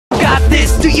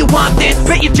this? Do you want this?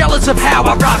 Bet you're jealous of how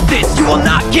I rock this. You will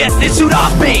not get this suit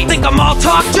off me. Think I'm all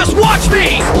talk? Just watch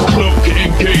me. Cloak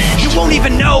engaged. You won't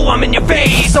even know I'm in your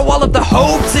face. So all of the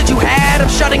hopes that you had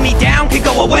of shutting me down can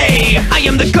go away. I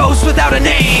am the ghost without a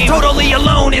name. Totally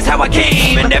alone is how I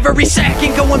came. And every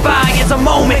second going by is a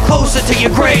moment closer to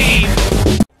your grave.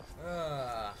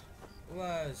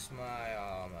 Where's my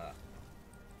armor?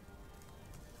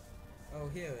 Oh,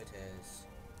 here it is.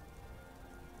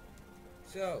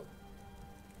 So,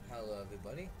 hello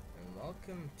everybody, and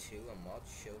welcome to a mod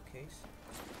showcase.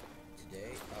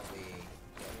 Today I'll be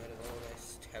getting rid of all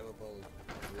this terrible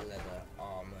leather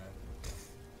armor.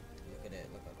 Look at it,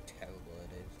 look how terrible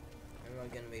it is. And I'm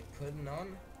going to be putting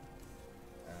on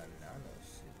a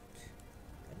nanosuit.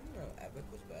 I didn't know Epic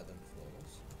was better than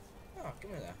Flawless. Oh,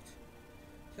 give me that.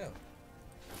 So,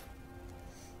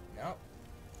 now,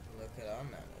 look at our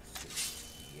nanosuit.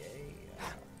 Yay.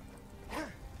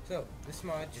 So, this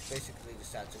mod just basically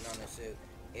just adds a nanosuit.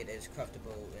 It is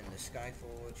craftable in the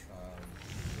Skyforge from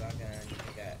Dragon. You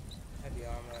can get heavy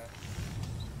armor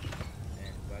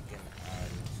and Dragon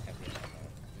and heavy armor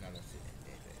nanosuit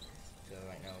in it. So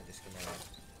right now we're just gonna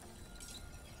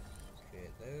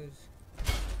create those.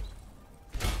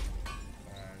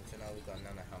 And so now we've got a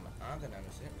nano helmet and a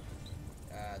nanosuit.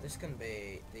 These can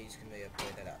be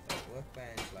upgraded at the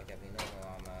workbench, like every normal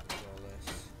armor,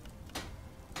 flawless,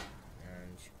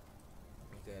 and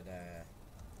good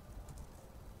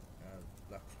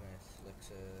blacksmith,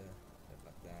 elixir, stuff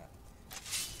like that.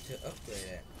 To upgrade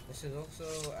it, this is also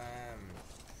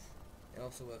it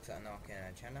also works at an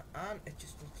arcane channel, and it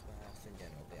just looks badass in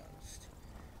general. To be honest,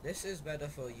 this is better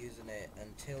for using it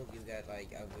until you get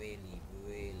like a really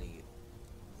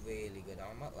good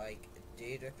armor, like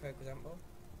Daedric for example,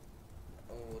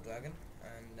 or Dragon,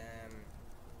 and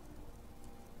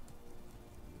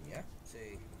yeah, so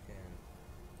you can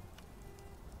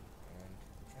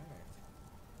channel it.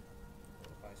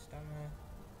 45 stamina.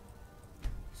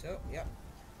 So yeah,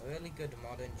 a really good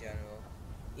mod in general,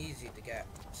 easy to get.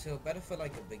 So better for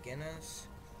like beginners,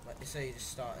 like you say, you're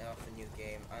just starting off a new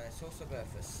game, and it's also better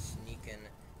for sneaking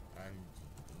and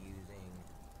using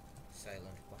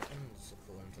silent weapons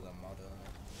according to the mod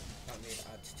owner. Apparently it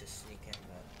adds to sneaking,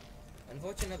 but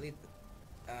unfortunately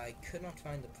I could not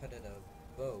find the Predator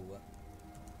bow,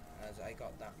 as I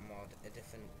got that mod, a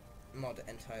different mod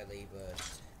entirely,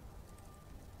 but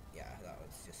yeah, that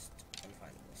was just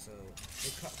unfindable. So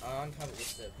I don't have it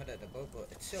with the Predator bow, but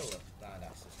it's still a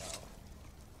badass as hell.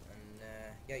 And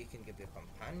yeah, you can give your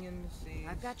companions these.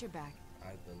 I've got your back.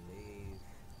 I believe.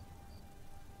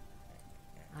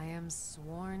 I am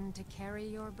sworn to carry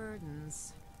your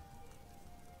burdens.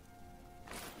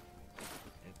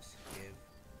 Oops, give.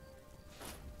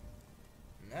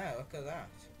 No, look at that.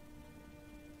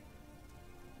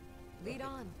 Lead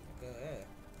on. Look at her.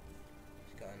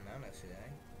 She's got a nanosuit,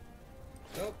 eh?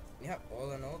 So, yep,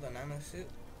 all in all, the nanosuit.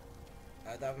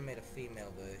 They haven't made a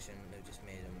female version, they've just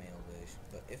made a male version.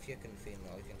 But if you can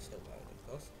female, you can still buy it, of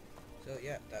course. So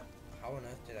yeah, how on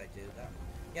earth did I do that?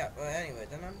 Yeah, well anyway,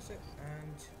 the nanosuit,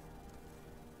 and